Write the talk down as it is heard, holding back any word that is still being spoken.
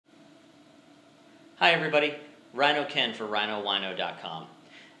Hi everybody, Rhino Ken for Wine-O-Ween.com,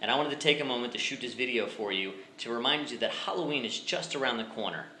 and I wanted to take a moment to shoot this video for you to remind you that Halloween is just around the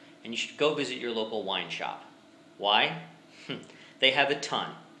corner and you should go visit your local wine shop. Why? They have a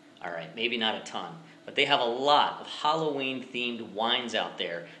ton. Alright, maybe not a ton, but they have a lot of Halloween themed wines out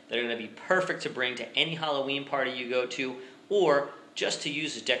there that are going to be perfect to bring to any Halloween party you go to or just to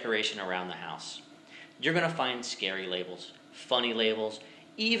use as decoration around the house. You're going to find scary labels, funny labels,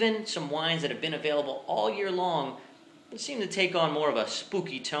 even some wines that have been available all year long but seem to take on more of a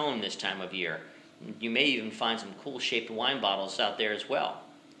spooky tone this time of year. You may even find some cool shaped wine bottles out there as well.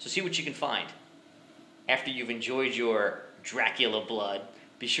 So see what you can find. After you've enjoyed your Dracula blood,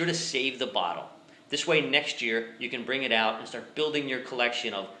 be sure to save the bottle. This way next year you can bring it out and start building your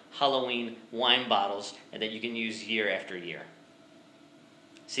collection of Halloween wine bottles and that you can use year after year.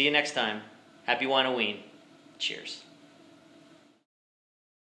 See you next time. Happy Wine-O-Ween. Cheers.